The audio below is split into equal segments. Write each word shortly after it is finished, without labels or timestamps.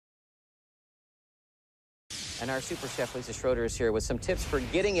And our super chef, Lisa Schroeder, is here with some tips for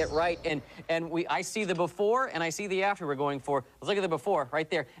getting it right. I see the before and I see the after we're going for. Let's look at the before right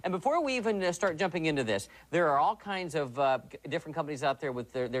there. And before we even start jumping into this, there are all kinds of different companies out there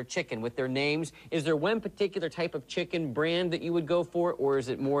with their chicken, with their names. Is there one particular type of chicken brand that you would go for, or is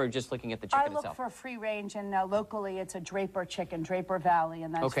it more just looking at the chicken itself? I look for free range, and locally it's a Draper chicken, Draper Valley,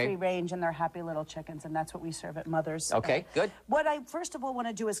 and that's free range, and they're happy little chickens, and that's what we serve at Mother's. Okay, good. What I first of all want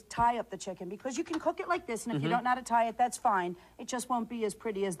to do is tie up the chicken, because you can cook it like this, and if you don't know how to tie it, that's fine. It just won't be as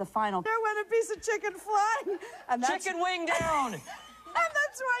pretty as the final. There went a piece of chicken flying. And chicken wing down. And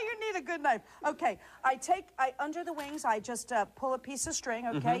that's why you need a good knife. Okay, under the wings, I just pull a piece of string,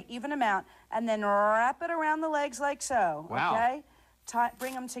 okay, even amount, and then wrap it around the legs like so, okay?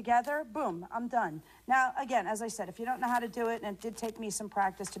 Bring them together, boom, I'm done. Now, again, as I said, if you don't know how to do it, and it did take me some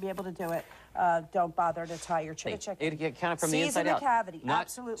practice to be able to do it, don't bother to tie your chicken. It kind of from the inside out. Season the cavity,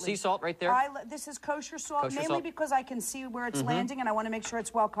 absolutely. Sea salt right there? This is kosher salt, mainly because I can see where it's landing, and I want to make sure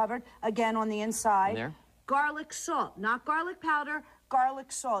it's well covered, again, on the inside. There. Garlic salt, not garlic powder,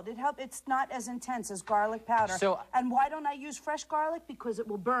 garlic salt. It's not as intense as garlic powder. And why don't I use fresh garlic? Because it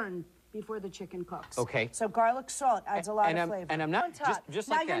will burn before the chicken cooks. Okay. So garlic salt adds a lot of flavor. And I'm not just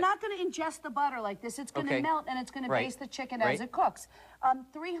like that. Now you're not going to ingest the butter like this. It's going to melt, and it's going to baste the chicken as it cooks.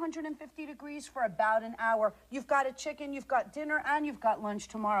 350 degrees for about an hour. You've got a chicken, you've got dinner, and you've got lunch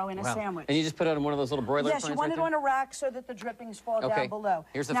tomorrow in a sandwich. And you just put it on one of those little broiler Yes, you want it on a rack so that the drippings fall down below.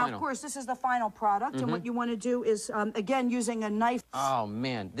 Here's the final. final. Of course, this is the final product, and what you want to do is, again, using a knife. Oh,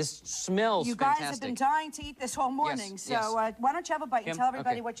 man, this smells fantastic. You guys have been dying to eat this whole morning, so why don't you have a bite and tell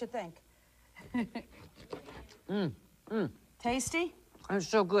everybody what you think. Tasty? It's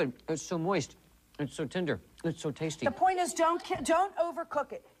so good. It's so moist. It's so tender. It's so tasty. The point is, don't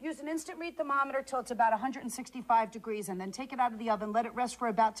overcook it. Use an instant read thermometer till it's about 165 degrees, and then take it out of the oven, let it rest for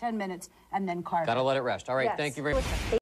about 10 minutes, and then carve it. Gotta let it rest. All right, thank you very much.